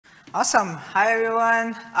Awesome. Hi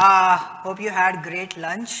everyone. Hope you had great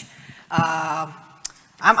lunch.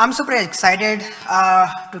 I'm super excited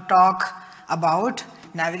to talk about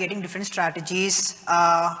navigating different strategies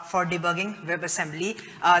for debugging WebAssembly.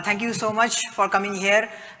 Thank you so much for coming here.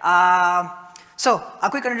 So a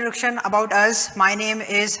quick introduction about us. My name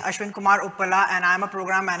is Ashwin Kumar Uppala and I'm a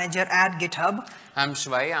program manager at GitHub. I'm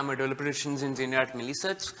Shivay. I'm a developer relations engineer at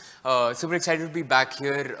Millisearch. Super excited to be back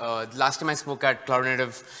here. The last time I spoke at Cloud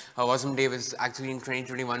Native WASM Day was actually in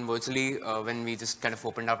 2021 virtually when we just kind of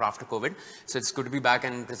opened up after COVID. So it's good to be back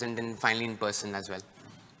and present finally in person as well.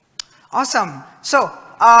 Awesome. So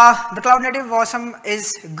the Cloud Native WASM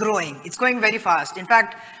is growing. It's growing very fast. In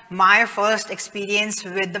fact, my first experience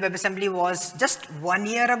with the WebAssembly was just 1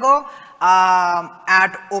 year ago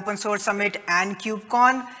at Open Source Summit and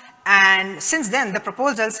KubeCon. And since then, the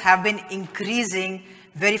proposals have been increasing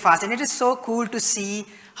very fast. And it is so cool to see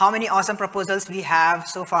how many awesome proposals we have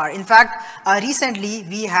so far. In fact, recently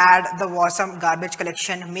we had the WASM garbage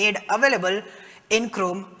collection made available in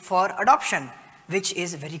Chrome for adoption, which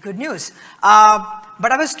is very good news.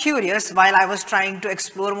 But I was curious while I was trying to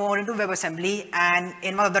explore more into WebAssembly, and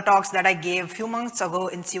in one of the talks that I gave a few months ago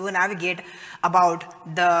in CO Navigate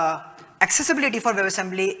about the accessibility for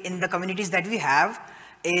WebAssembly in the communities that we have,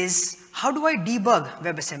 is how do I debug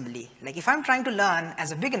WebAssembly? Like if I'm trying to learn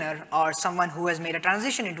as a beginner or someone who has made a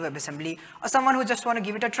transition into WebAssembly or someone who just want to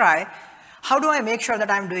give it a try, how do I make sure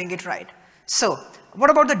that I'm doing it right? So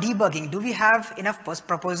what about the debugging? Do we have enough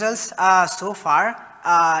proposals so far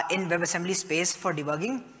in WebAssembly space for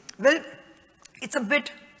debugging? Well, it's a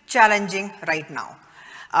bit challenging right now.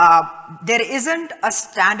 There isn't a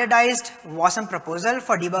standardized WASM proposal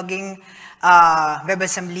for debugging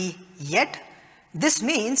WebAssembly yet. This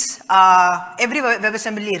means every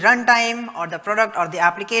WebAssembly runtime or the product or the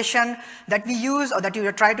application that we use or that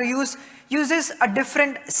you try to use uses a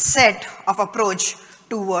different set of approach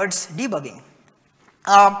towards debugging.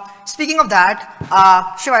 Speaking of that,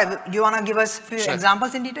 Shivay, do you want to give us a few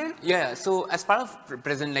examples in detail? Yeah, so as part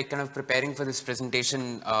of preparing for this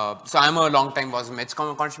presentation, so I'm a long-time WASM Edge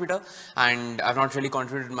contributor, and I've not really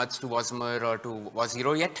contributed much to WASMer or to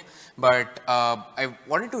WAS0 yet, but I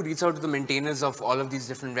wanted to reach out to the maintainers of all of these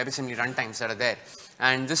different WebAssembly runtimes that are there,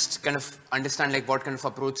 and just kind of understand like what kind of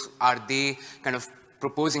approach are they kind of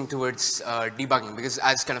proposing towards debugging, because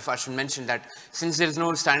as kind of Ashwin mentioned that since there is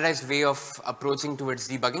no standardized way of approaching towards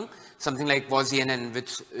debugging, something like WASDNN,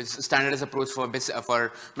 which is a standardized approach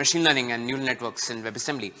for machine learning and neural networks in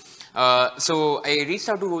WebAssembly. So I reached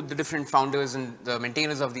out to the different founders and the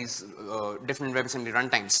maintainers of these different WebAssembly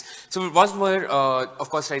runtimes. So WASMer, of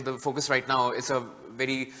course, right, the focus right now is a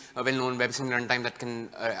very well-known WebAssembly runtime that can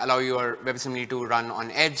allow your WebAssembly to run on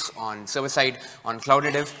Edge, on server-side, on Cloud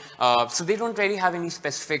Native. So they don't really have any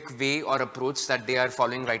specific way or approach that they are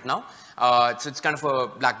following right now. So it's kind of a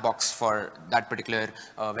black box for that particular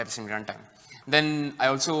WebAssembly runtime. Then I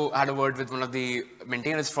also had a word with one of the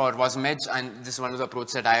maintainers for WASM Edge, and this is one of the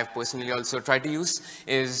approaches that I have personally also tried to use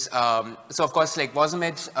is, so of course like WASM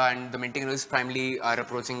Edge and the maintainers primarily are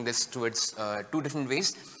approaching this towards two different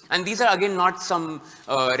ways. And these are again not some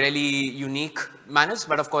really unique manners,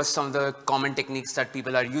 but of course some of the common techniques that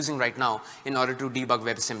people are using right now in order to debug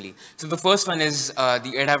WebAssembly. So the first one is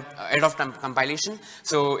the ahead of time compilation.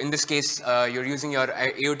 So in this case, you're using your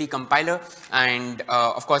AOT compiler, and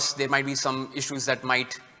of course there might be some issues that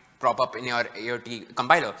might prop up in your AOT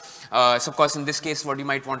compiler. So of course in this case what you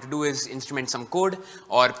might want to do is instrument some code,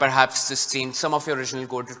 or perhaps just change some of your original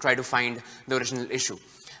code to try to find the original issue.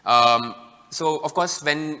 So of course,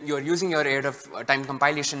 when you're using your ahead of time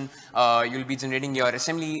compilation, you'll be generating your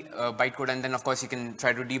assembly bytecode, and then of course you can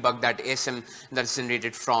try to debug that ASM that's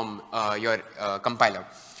generated from your compiler.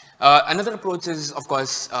 Another approach is of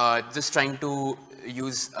course just trying to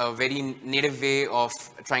use a very native way of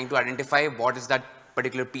trying to identify what is that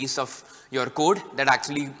particular piece of your code that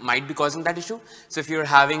actually might be causing that issue. So if you're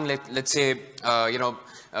having, let's say,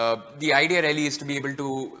 the idea really is to be able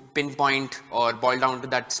to pinpoint or boil down to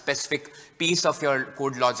that specific piece of your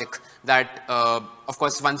code logic that, of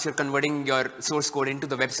course, once you're converting your source code into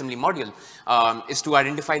the WebAssembly module, is to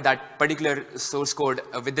identify that particular source code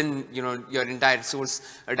within your entire source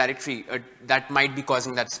directory that might be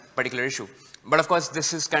causing that particular issue. But of course,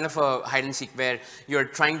 this is kind of a hide and seek where you're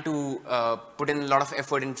trying to put in a lot of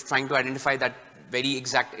effort in trying to identify that very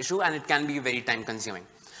exact issue, and it can be very time consuming.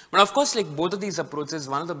 But of course, like both of these approaches,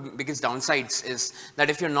 one of the biggest downsides is that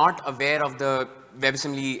if you're not aware of the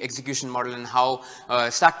WebAssembly execution model and how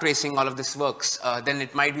stack tracing, all of this works, then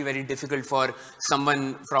it might be very difficult for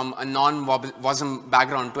someone from a non-WASM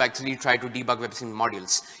background to actually try to debug WebAssembly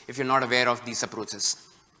modules if you're not aware of these approaches.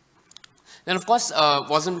 Then of course,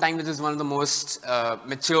 WASM time, which is one of the most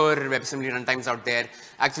mature WebAssembly runtimes out there,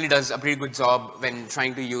 actually does a pretty good job when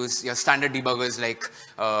trying to use your standard debuggers like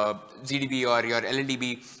GDB or your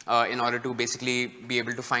LLDB in order to basically be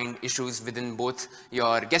able to find issues within both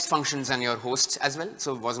your guest functions and your hosts as well.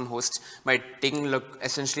 So WASM hosts, by taking a look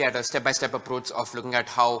essentially at a step-by-step approach of looking at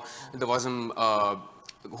how the WASM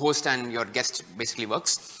host and your guest basically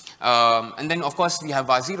works. And then, of course, we have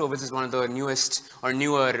WAS0, which is one of the newest or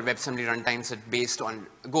newer WebAssembly runtimes that based on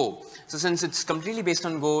Go. So since it's completely based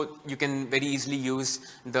on Go, you can very easily use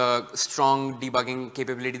the strong debugging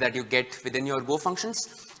capability that you get within your Go functions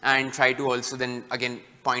and try to also then, again,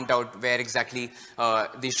 point out where exactly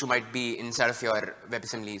the issue might be inside of your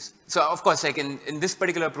WebAssemblies. So, of course, like in this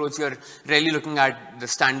particular approach, you're really looking at the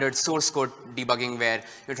standard source code debugging where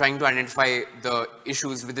you're trying to identify the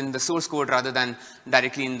issues within the source code rather than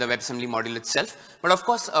directly in the WebAssembly module itself. But of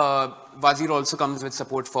course, WAS0 also comes with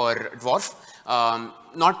support for Dwarf.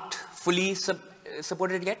 Not fully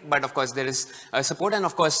supported yet, but of course there is support, and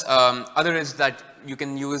of course other is that you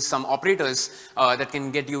can use some operators that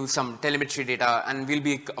can get you some telemetry data, and we'll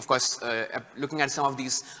be of course looking at some of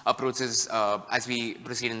these approaches as we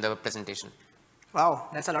proceed in the presentation. Wow,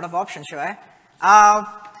 that's a lot of options, Shivay.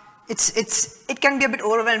 It can be a bit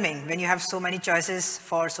overwhelming when you have so many choices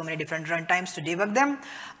for so many different runtimes to debug them.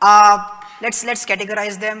 Let's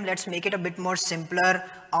categorize them. Let's make it a bit more simpler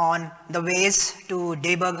on the ways to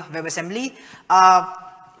debug WebAssembly.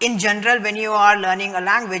 In general, when you are learning a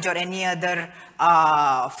language or any other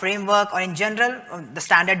framework, or in general, the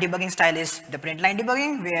standard debugging style is the print line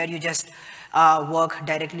debugging, where you just work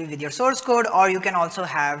directly with your source code, or you can also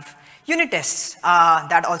have unit tests.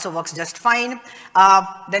 That also works just fine.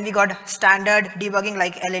 Then we got standard debugging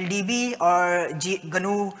like LLDB or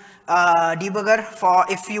GNU debugger for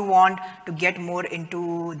if you want to get more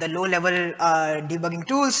into the low level debugging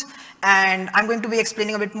tools. And I'm going to be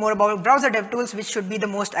explaining a bit more about browser dev tools, which should be the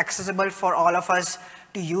most accessible for all of us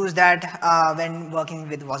to use that when working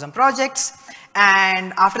with WASM projects.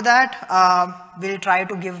 And after that, we'll try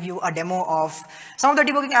to give you a demo of some of the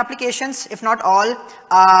debugging applications, if not all.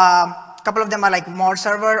 Couple of them are like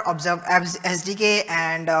Modsurfer, Observe Apps SDK,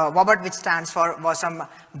 and WABT, which stands for WASM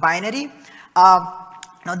binary.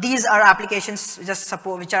 Now these are applications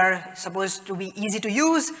which are supposed to be easy to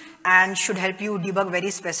use and should help you debug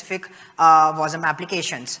very specific WASM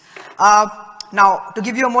applications. Now, to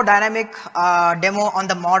give you a more dynamic demo on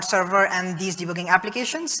the Modsurfer and these debugging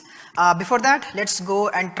applications, before that, let's go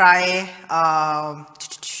and try.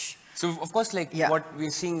 So, of course, like what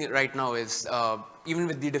we're seeing right now is even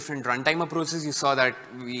with the different runtime approaches, you saw that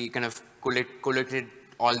we kind of collected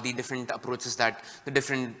all the different approaches that the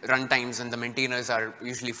different runtimes and the maintainers are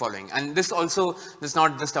usually following. And this also does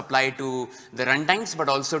not just apply to the runtimes, but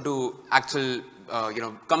also to actual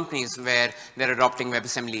companies where they're adopting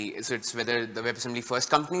WebAssembly. So it's whether the WebAssembly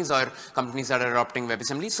first companies or companies that are adopting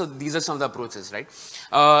WebAssembly. So these are some of the approaches, right?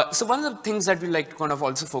 So one of the things that we like to kind of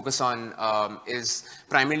also focus on is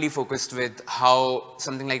primarily focused with how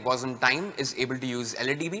something like WASM time is able to use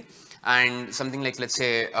LLDB. And something like, let's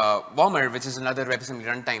say, Warmer, which is another WebAssembly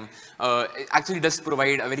runtime, actually does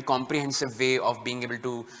provide a very comprehensive way of being able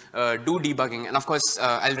to do debugging. And of course,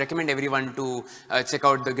 I'll recommend everyone to check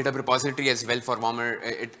out the GitHub repository as well for Warmer.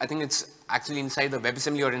 I think it's actually inside the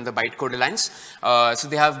WebAssembly or in the Bytecode Alliance. So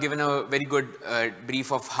they have given a very good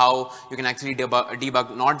brief of how you can actually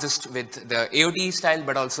debug not just with the AOT style,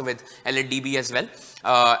 but also with LLDB as well.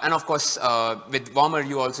 And of course, with Warmer,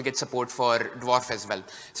 you also get support for Dwarf as well.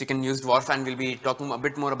 So you can use Dwarf, and we'll be talking a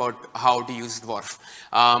bit more about how to use Dwarf.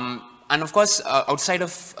 And of course, outside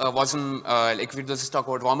of WASM, like if we just talk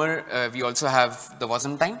about Warmer, we also have the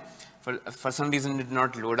WASM time. For some reason, it did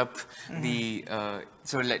not load up the,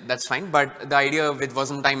 so that's fine. But the idea with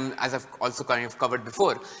WASM time, as I've also kind of covered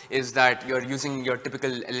before, is that you're using your typical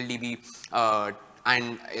LLDB,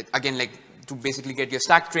 and again, like to basically get your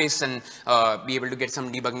stack trace and be able to get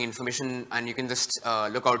some debugging information. And you can just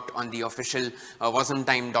look out on the official WASM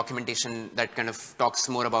time documentation that kind of talks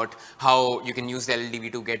more about how you can use the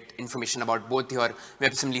LLDB to get information about both your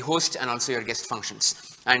WebAssembly host and also your guest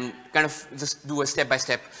functions, and kind of just do a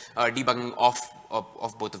step-by-step debugging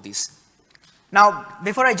of both of these. Now,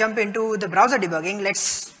 before I jump into the browser debugging,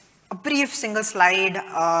 let's a brief single slide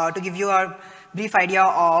to give you a brief idea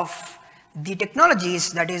of the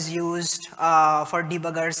technologies that is used for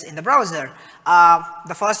debuggers in the browser.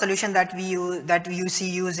 The first solution that we see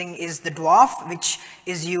using is the Dwarf, which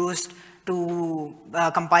is used to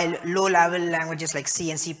compile low-level languages like C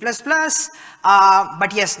and C++.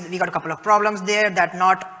 But yes, we got a couple of problems there that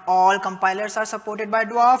not all compilers are supported by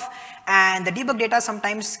Dwarf, and the debug data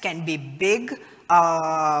sometimes can be big.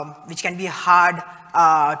 which can be hard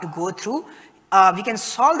to go through. We can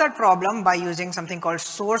solve that problem by using something called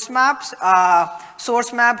source maps.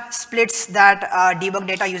 Source map splits that debug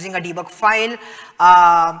data using a debug file.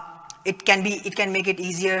 It can make it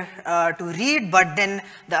easier to read, but then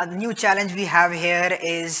the new challenge we have here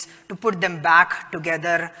is to put them back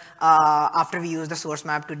together after we use the source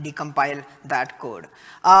map to decompile that code.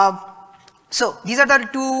 So these are the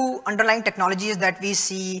two underlying technologies that we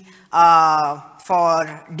see for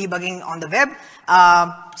debugging on the web.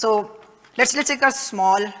 So let's take a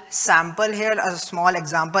small sample here, a small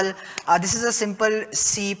example. This is a simple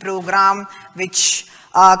C program which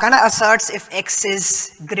kind of asserts if x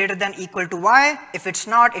is greater than equal to y. If it's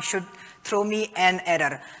not, it should throw me an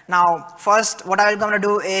error. Now, first, what I'm going to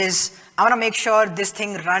do is I want to make sure this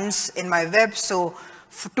thing runs in my web. So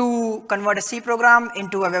to convert a C program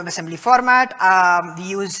into a WebAssembly format, we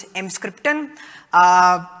use mscripten.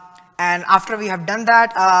 And after we have done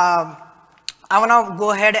that, I want to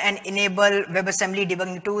go ahead and enable WebAssembly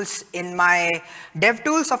debugging tools in my dev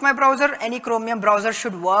tools of my browser. Any Chromium browser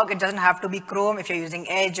should work. It doesn't have to be Chrome. If you're using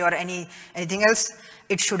Edge or anything else,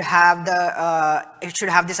 it should have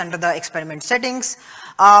this under the experiment settings.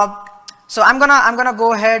 So I'm gonna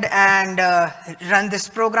go ahead and run this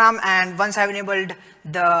program, and once I've enabled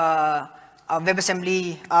the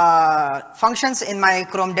WebAssembly functions in my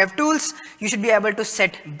Chrome DevTools, you should be able to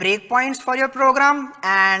set breakpoints for your program.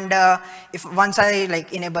 And once I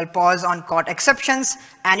enable pause on caught exceptions,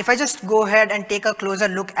 and if I just go ahead and take a closer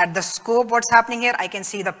look at the scope, what's happening here, I can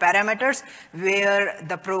see the parameters where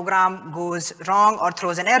the program goes wrong or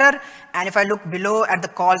throws an error. And if I look below at the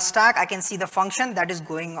call stack, I can see the function that is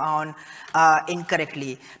going on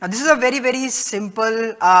incorrectly. Now this is a very, very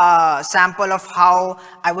simple sample of how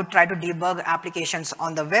I would try to debug applications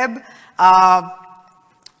on the web.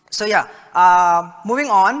 So yeah, moving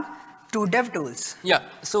on to DevTools. Yeah,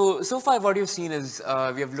 so far what you've seen is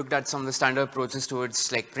we have looked at some of the standard approaches towards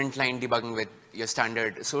print line debugging with your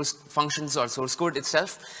standard source functions or source code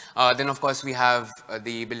itself. Then of course we have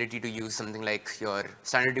the ability to use something like your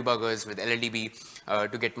standard debuggers with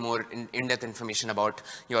LLDB to get more in-depth information about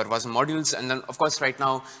your WASM modules. And then of course right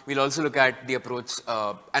now we'll also look at the approach,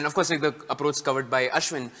 and of course the approach covered by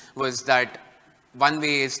Ashwin was that one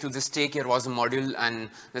way is to just take your WASM module and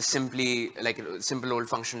just simply, a simple old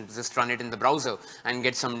function, just run it in the browser and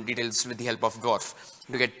get some details with the help of Dwarf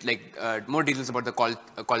to get more details about the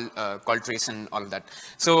call trace and all of that.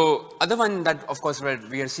 So other one that of course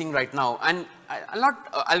we are seeing right now, and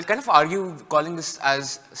I'll kind of argue calling this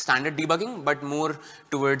as standard debugging, but more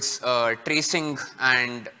towards tracing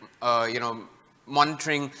and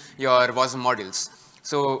monitoring your WASM modules.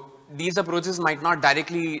 So these approaches might not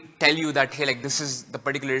directly tell you that, hey, this is the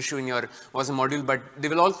particular issue in your WASM module,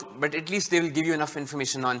 but at least they will give you enough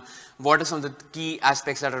information on what are some of the key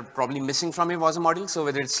aspects that are probably missing from your WASM module. So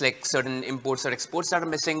whether it's certain imports or exports that are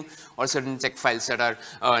missing, or certain check files that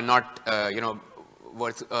are not,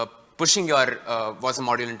 worth pushing your WASM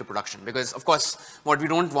module into production. Because of course, what we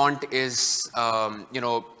don't want is,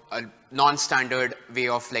 a non-standard way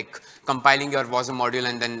of compiling your WASM module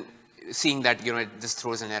and then seeing that it just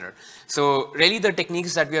throws an error. So really the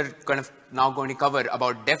techniques that we are kind of now going to cover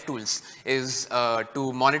about DevTools is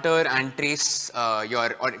to monitor and trace or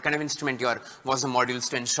kind of instrument your WASM modules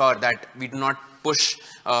to ensure that we do not push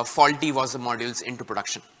faulty WASM modules into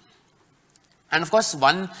production. And of course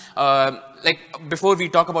before we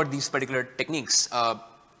talk about these particular techniques,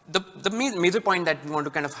 the major point that we want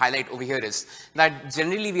to kind of highlight over here is that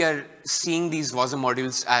generally we are seeing these WASM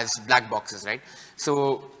modules as black boxes, right?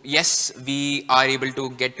 So yes, we are able to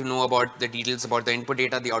get to know about the details about the input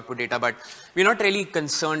data, the output data, but we're not really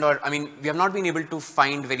concerned, or we have not been able to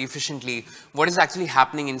find very efficiently what is actually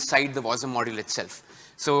happening inside the WASM module itself.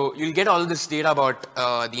 So you'll get all this data about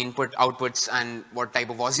the input, outputs, and what type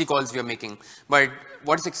of WASI calls we are making, but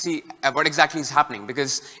what exactly is happening?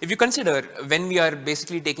 Because if you consider when we are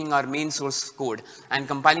basically taking our main source code and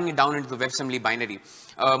compiling it down into the WebAssembly binary,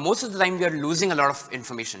 most of the time we are losing a lot of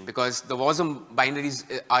information because the WASM binaries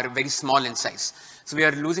are very small in size. So we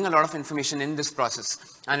are losing a lot of information in this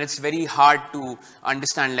process, and it's very hard to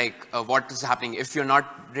understand what is happening if you're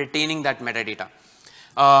not retaining that metadata.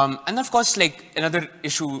 And of course, another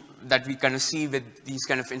issue that we kind of see with these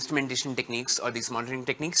kind of instrumentation techniques or these monitoring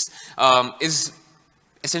techniques is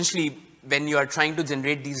essentially when you are trying to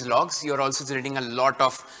generate these logs, you're also generating a lot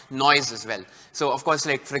of noise as well. So of course,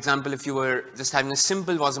 for example, if you were just having a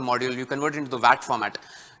simple WASM module, you convert it into the WAT format.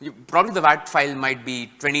 Probably the WAT file might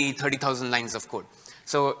be 20, 30,000 lines of code.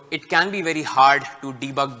 So it can be very hard to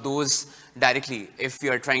debug those directly if we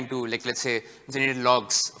are trying to, like, let's say, generate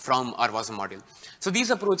logs from our WASM module. So these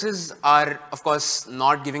approaches are, of course,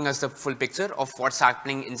 not giving us the full picture of what's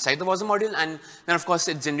happening inside the WASM module, and then, of course,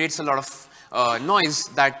 it generates a lot of noise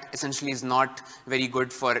that essentially is not very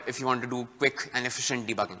good for if you want to do quick and efficient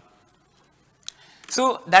debugging.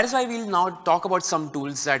 So that is why we'll now talk about some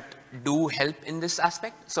tools that do help in this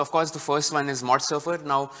aspect. So of course, the first one is Modsurfer.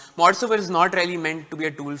 Now, Modsurfer is not really meant to be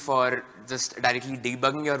a tool for just directly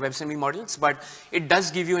debugging your WebAssembly modules, but it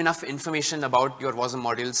does give you enough information about your WASM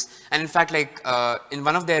modules. And in fact, like in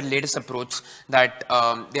one of their latest approach that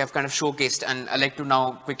they have kind of showcased, and I like to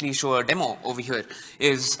now quickly show a demo over here,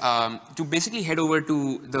 is to basically head over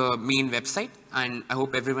to the main website. And I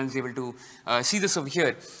hope everyone's able to see this over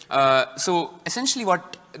here. So essentially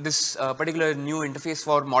what this particular new interface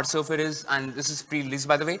for Modsurfer is, and this is pre-released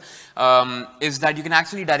by the way, is that you can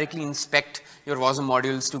actually directly inspect your WASM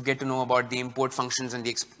modules to get to know about the import functions and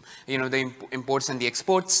the imports and the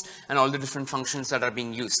exports and all the different functions that are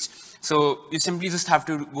being used. So you simply just have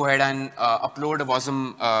to go ahead and upload a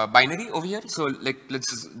WASM binary over here. So like,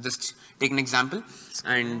 let's just take an example,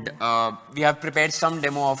 and we have prepared some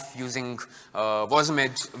demo of using WASM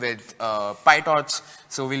Edge with PyTorch.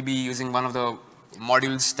 So we'll be using one of the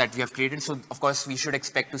modules that we have created. So of course we should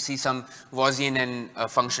expect to see some WASM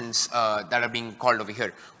functions that are being called over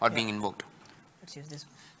here or being invoked. Let's use this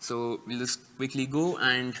one. So we'll just quickly go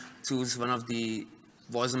and choose one of the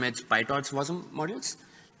WASM Edge PyTorch WASM modules.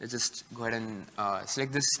 Let's just go ahead and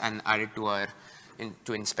select this and add it to our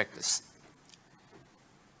to inspect this.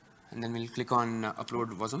 And then we'll click on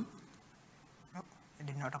upload WASM. Nope, it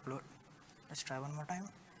did not upload. Let's try one more time.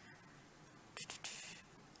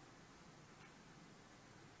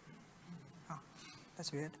 Oh,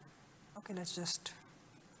 that's weird. Okay, let's just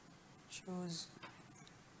choose.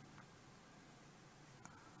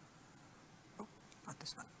 Oh, not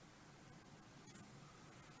this one.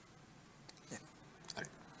 Yeah. All right.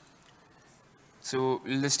 So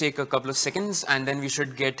we'll just take a couple of seconds, and then we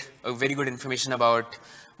should get a very good information about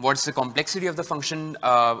what's the complexity of the function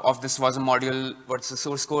of this WASM module, what's the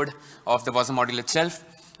source code of the WASM module itself.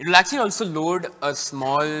 It will actually also load a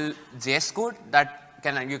small JS code that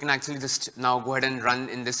you can actually just now go ahead and run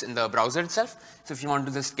in the browser itself. So if you want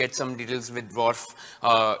to just get some details with Dwarf,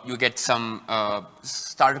 you get some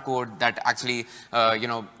starter code that actually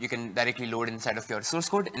you can directly load inside of your source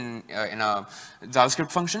code in a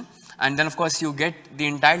JavaScript function. And then of course you get the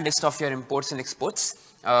entire list of your imports and exports,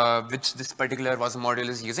 which this particular WASM module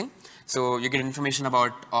is using. So you get information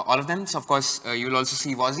about all of them. So of course you will also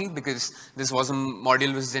see WASI, because this WASM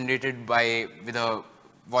module was generated with a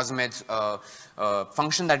WASM Edge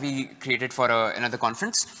function that we created for another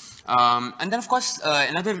conference. And then of course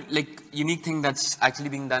another unique thing that's actually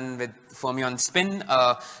being done with Fermion Spin.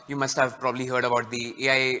 You must have probably heard about the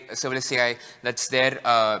AI, serverless AI that's there.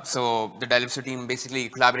 So the Developers team basically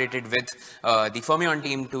collaborated with the Fermion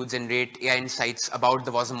team to generate AI insights about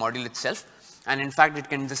the WASM module itself. And in fact, it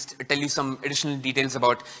can just tell you some additional details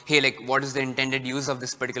about, hey, like what is the intended use of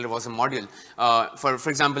this particular WASM module. For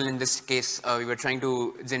example, in this case, we were trying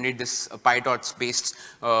to generate this PyTorch based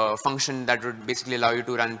function that would basically allow you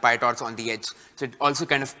to run PyTorch on the edge. So it also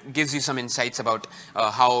kind of gives you some insights about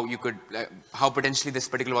how you could, how potentially this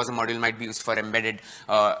particular WASM module might be used for embedded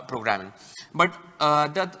programming. But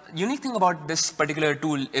the unique thing about this particular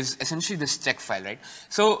tool is essentially this check file, right?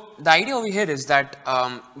 So the idea over here is that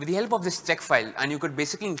with the help of this check file, and you could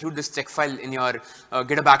basically include this check file in your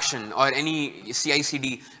GitHub action or any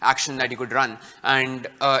CI/CD action that you could run. And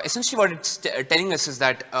essentially what it's telling us is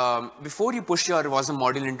that before you push your WASM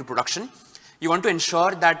module into production, you want to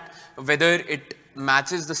ensure that whether it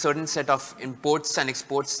matches the certain set of imports and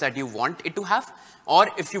exports that you want it to have, or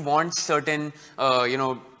if you want certain,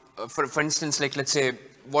 for instance, like let's say,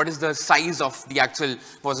 what is the size of the actual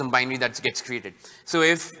WASM binary that gets created. So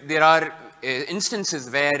if there are instances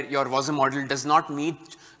where your WASM module does not meet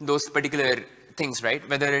those particular things, right,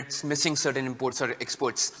 whether it's missing certain imports or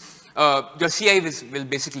exports, your CI will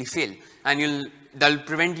basically fail, and that'll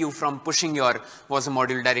prevent you from pushing your WASM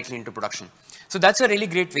module directly into production. So that's a really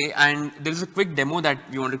great way, and there's a quick demo that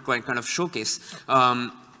we want to kind of showcase.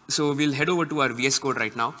 So we'll head over to our VS Code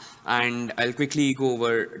right now, and I'll quickly go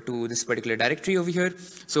over to this particular directory over here.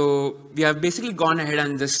 So we have basically gone ahead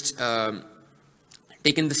and just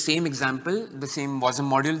taken the same example, the same WASM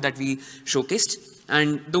module that we showcased.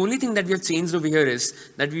 And the only thing that we have changed over here is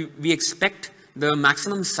that we expect the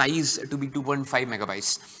maximum size to be 2.5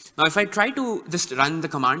 megabytes. Now, if I try to just run the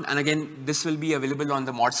command, and again, this will be available on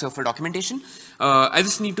the Modsurfer documentation, I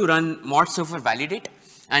just need to run Modsurfer validate,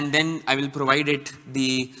 and then I will provide it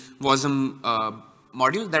the WASM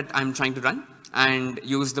module that I'm trying to run and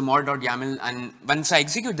use the mod.yaml, and once I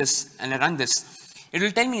execute this and I run this, it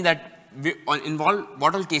will tell me that in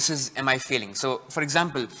what all cases am I failing. So for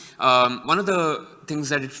example, one of the things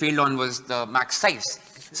that it failed on was the max size.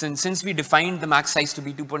 Since we defined the max size to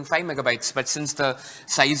be 2.5 megabytes, but since the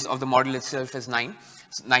size of the model itself is 9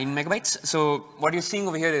 megabytes. So what you're seeing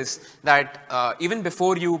over here is that even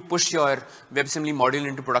before you push your WebAssembly module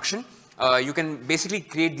into production, you can basically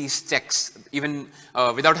create these checks even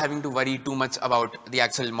without having to worry too much about the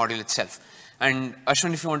actual module itself. And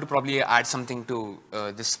Ashwin, if you want to probably add something to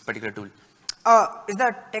this particular tool. Is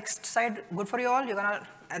the text side good for you all? You're gonna,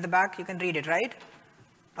 at the back, you can read it, right?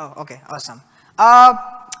 Oh, okay, awesome.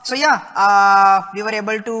 So yeah, we were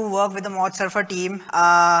able to work with the Modsurfer team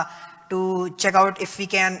to check out if we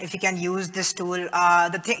can use this tool.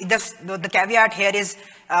 The caveat here is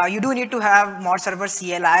you do need to have Modsurfer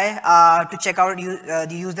CLI to check out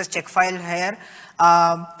use this check file here.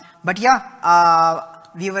 But yeah,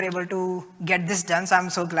 we were able to get this done, so I'm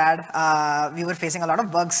so glad. We were facing a lot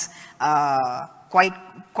of bugs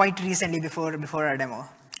quite recently before our demo.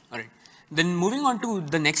 All right. Then moving on to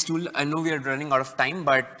the next tool, I know we are running out of time,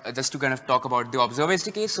 but just to kind of talk about the Observe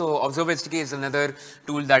SDK. So Observe SDK is another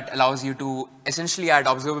tool that allows you to essentially add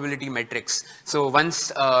observability metrics. So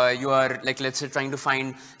once you are, like, let's say trying to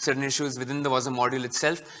find certain issues within the WASM module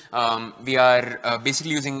itself, we are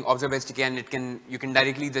basically using Observe SDK, and you can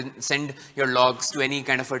directly then send your logs to any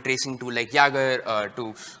kind of a tracing tool like Jaeger,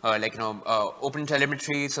 to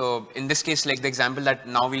OpenTelemetry. So in this case, like the example that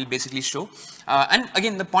now we'll basically show. And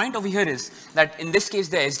again, the point over here is that in this case,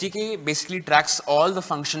 the SDK basically tracks all the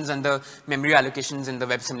functions and the memory allocations in the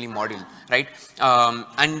WebAssembly module, right?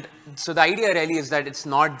 And so the idea really is that it's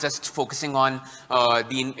not just focusing on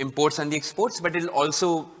the imports and the exports, but it'll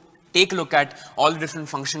also take a look at all the different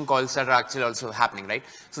function calls that are actually also happening, right?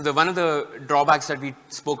 So one of the drawbacks that we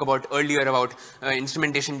spoke about earlier about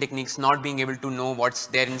instrumentation techniques not being able to know what's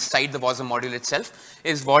there inside the WASM module itself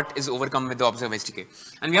is what is overcome with the Observe SDK.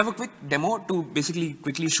 And we have a quick demo to basically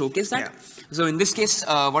quickly showcase that. Yeah. So in this case,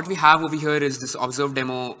 what we have over here is this Observe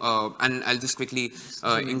demo, and I'll just quickly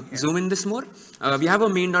zoom in this more. We have a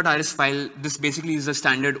main.rs file. This basically is a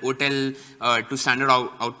standard OTel to standard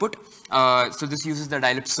output. So this uses the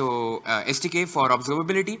Dialypso SDK for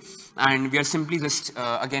observability, and we are simply just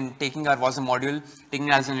again taking our WASM module, taking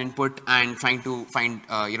it as an input, and trying to find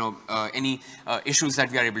any issues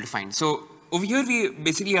that we are able to find. So over here we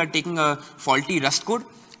basically are taking a faulty Rust code.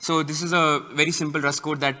 So this is a very simple Rust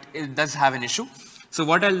code that it does have an issue. So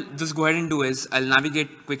what I'll just go ahead and do is I'll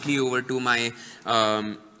navigate quickly over to my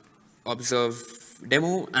Observe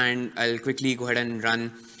demo, and I'll quickly go ahead and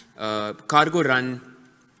run cargo run.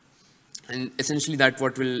 And essentially that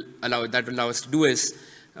will allow us to do is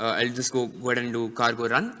I'll just go ahead and do cargo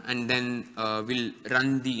run, and then we'll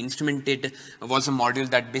run the instrumented WASM module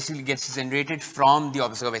that basically gets generated from the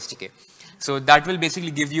Observe SDK. So that will basically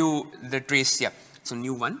give you the trace, yeah. So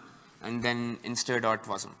new one, and then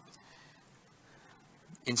inster.wasm.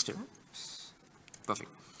 Inster. Perfect.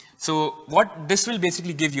 So what this will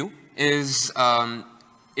basically give you is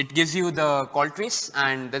it gives you the call trace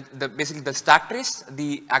and basically the stack trace,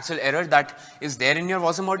 the actual error that is there in your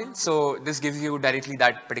WASM module. So this gives you directly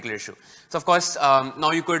that particular issue. So of course,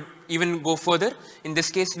 now you could even go further. In this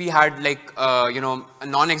case, we had like, a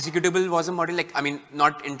non-executable WASM module, like, I mean,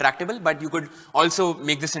 not interactable, but you could also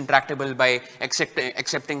make this interactable by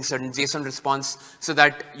accepting certain JSON response so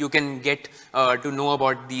that you can get to know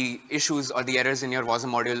about the issues or the errors in your WASM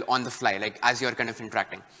module on the fly, like as you're kind of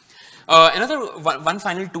interacting. Another one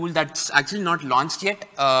final tool that's actually not launched yet,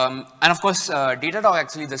 and of course, Datadog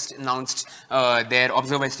actually just announced their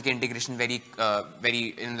Observe SDK integration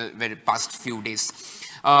in the very past few days.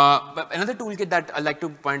 But another toolkit that I'd like to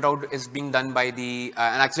point out is being done by the,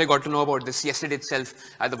 and actually I got to know about this yesterday itself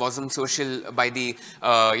at the WASM Social by the,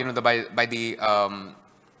 by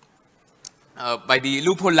the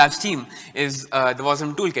Loophole Labs team, is the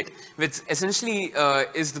WASM toolkit, which essentially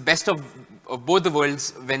is the best of both the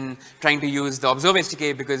worlds when trying to use the Observe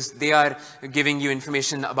SDK, because they are giving you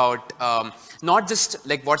information about not just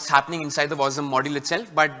like what's happening inside the WASM module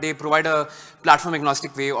itself, but they provide a platform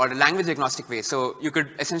agnostic way or a language agnostic way. So you could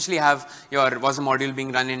essentially have your WASM module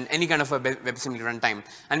being run in any kind of a WebAssembly runtime.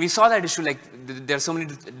 And we saw that issue, like there are so many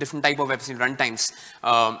different type of WebAssembly runtimes,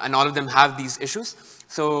 and all of them have these issues.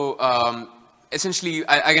 So essentially,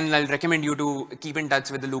 again, I'll recommend you to keep in touch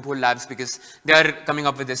with the Loophole Labs because they are coming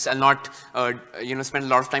up with this. I'll not, spend a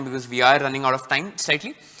lot of time because we are running out of time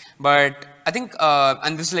slightly. But I think,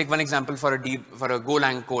 and this is like one example for a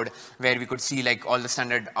Golang code where we could see like all the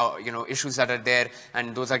standard, issues that are there,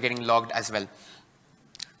 and those are getting logged as well.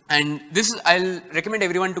 And this, I'll recommend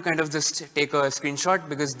everyone to kind of just take a screenshot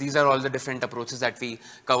because these are all the different approaches that we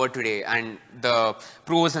covered today. And the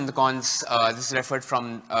pros and the cons, this is referred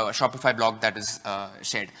from a Shopify blog that is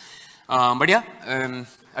shared. But yeah,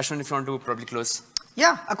 Ashwin, if you want to probably close.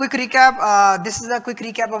 Yeah, a quick recap. This is a quick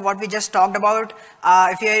recap of what we just talked about.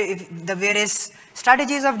 If the various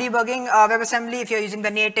strategies of debugging WebAssembly, if you're using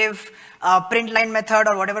the native print line method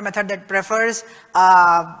or whatever method that prefers,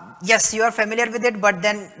 yes, you are familiar with it, but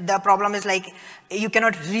then the problem is like you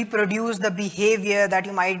cannot reproduce the behavior that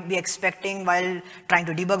you might be expecting while trying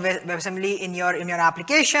to debug WebAssembly in your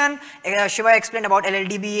application. Shivay explained about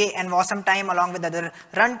LLDBA and WASM time along with other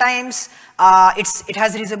runtimes. It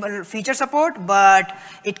has reasonable feature support, but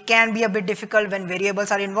it can be a bit difficult when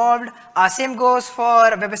variables are involved. Same goes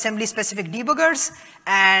for WebAssembly specific debuggers,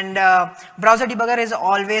 and browser debugger is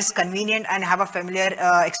always convenient and have a familiar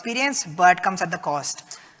experience, but comes at the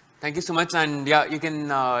cost. Thank you so much. And yeah, you can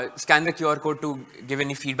scan the QR code to give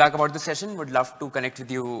any feedback about the session. Would love to connect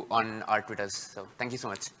with you on our Twitters. So thank you so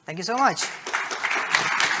much. Thank you so much.